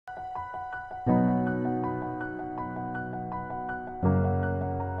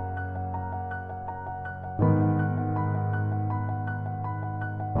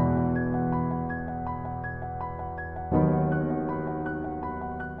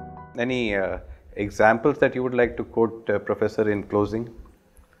Any examples that you would like to quote, Professor, in closing?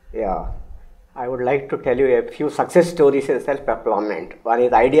 Yeah, I would like to tell you a few success stories in self-employment. One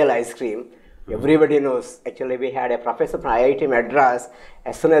is Ideal Ice Cream. Everybody knows. Actually, we had a professor from IIT Madras.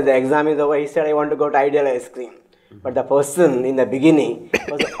 As soon as the exam is over, he said, I want to go to Ideal Ice Cream. But the person in the beginning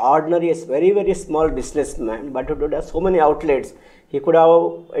was ordinary, very, very small businessman, but he had so many outlets. He could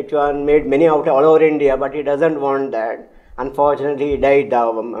have made many outlets all over India, but he doesn't want that. Unfortunately, he died,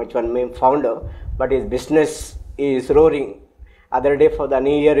 the founder, but his business is roaring. Other day for the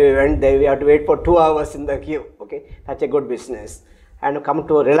New Year we went there, we had to wait for 2 hours in the queue. Okay, such a good business. And come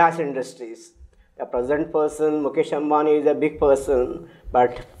to Reliance Industries. The present person, Mukesh Ambani, is a big person,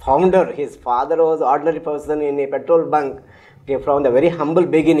 but founder, his father was an ordinary person in a petrol bunk. Okay, from the very humble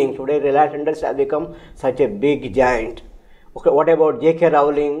beginning, today Reliance Industries has become such a big giant. Okay, what about J.K.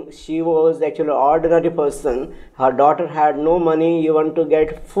 Rowling? She was actually an ordinary person. Her daughter had no money even to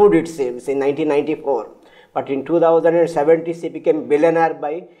get food, it seems, in 1994. But in 2070, she became billionaire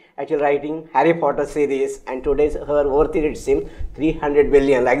by actually writing Harry Potter series, and today's her worth, it seems, 300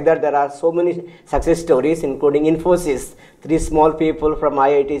 billion. Like that, there are so many success stories, including Infosys. 3 small people from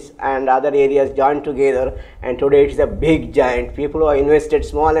IITs and other areas joined together, and today it's a big giant. People who have invested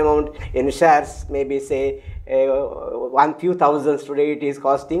small amount in shares, maybe say one few thousands, today it is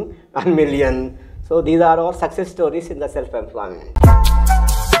costing 1 million. So these are all success stories in the self-employment.